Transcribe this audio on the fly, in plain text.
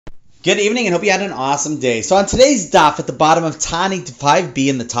Good evening and hope you had an awesome day. So on today's daf at the bottom of Tani to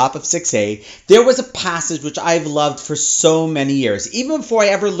 5b and the top of 6a, there was a passage which I've loved for so many years, even before I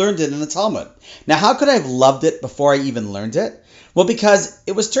ever learned it in the Talmud. Now, how could I have loved it before I even learned it? Well, because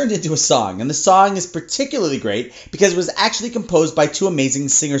it was turned into a song, and the song is particularly great because it was actually composed by two amazing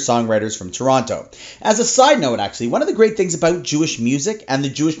singer-songwriters from Toronto. As a side note, actually, one of the great things about Jewish music and the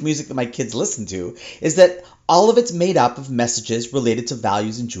Jewish music that my kids listen to is that all of it's made up of messages related to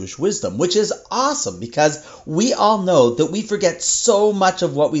values and Jewish wisdom, which is awesome because we all know that we forget so much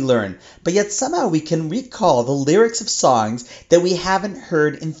of what we learn, but yet somehow we can recall the lyrics of songs that we haven't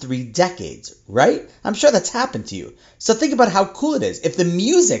heard in 3 decades, right? I'm sure that's happened to you. So think about how cool it is. If the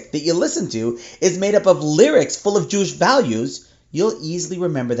music that you listen to is made up of lyrics full of Jewish values, you'll easily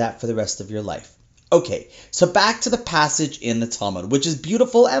remember that for the rest of your life. Okay, so back to the passage in the Talmud, which is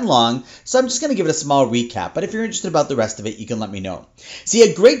beautiful and long, so I'm just going to give it a small recap, but if you're interested about the rest of it, you can let me know. See,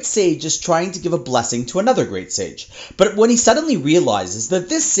 a great sage is trying to give a blessing to another great sage, but when he suddenly realizes that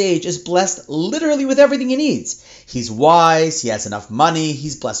this sage is blessed literally with everything he needs, he's wise, he has enough money,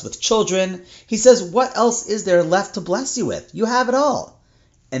 he's blessed with children, he says, what else is there left to bless you with? You have it all.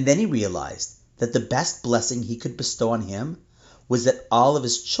 And then he realized that the best blessing he could bestow on him was that all of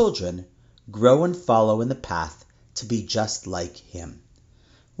his children grow and follow in the path to be just like him.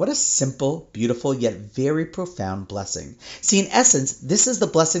 What a simple, beautiful, yet very profound blessing. See, in essence, this is the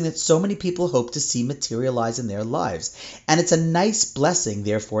blessing that so many people hope to see materialize in their lives. And it's a nice blessing,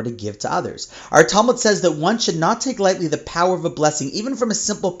 therefore, to give to others. Our Talmud says that one should not take lightly the power of a blessing, even from a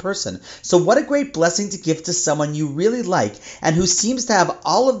simple person. So what a great blessing to give to someone you really like and who seems to have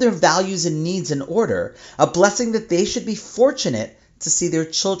all of their values and needs in order. A blessing that they should be fortunate to see their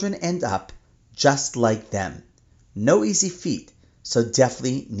children end up just like them. No easy feat, so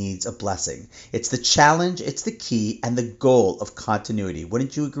definitely needs a blessing. It's the challenge, it's the key, and the goal of continuity.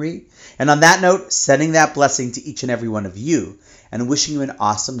 Wouldn't you agree? And on that note, sending that blessing to each and every one of you, and wishing you an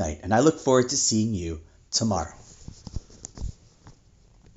awesome night. And I look forward to seeing you tomorrow.